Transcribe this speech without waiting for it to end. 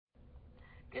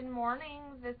Good morning.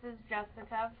 This is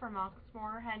Jessica from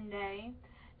Oxmoor Hyundai.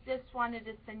 Just wanted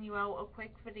to send you out a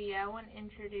quick video and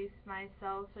introduce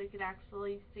myself so you could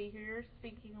actually see who you're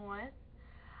speaking with.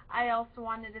 I also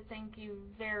wanted to thank you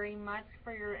very much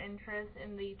for your interest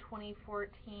in the 2014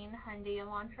 Hyundai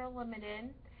Elantra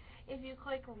Limited. If you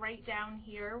click right down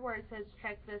here where it says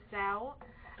check this out,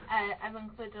 I've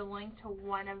included a link to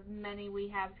one of many we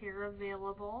have here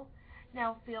available.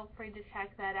 Now feel free to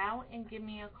check that out and give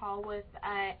me a call with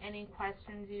any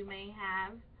questions you may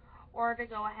have, or to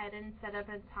go ahead and set up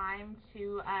a time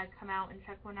to come out and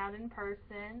check one out in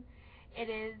person. It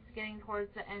is getting towards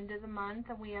the end of the month,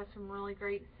 and we have some really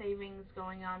great savings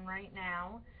going on right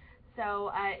now.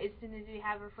 So as soon as you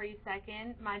have a free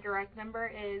second, my direct number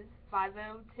is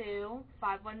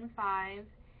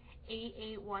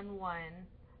 502-515-8811.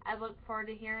 I look forward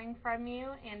to hearing from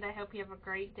you, and I hope you have a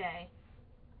great day.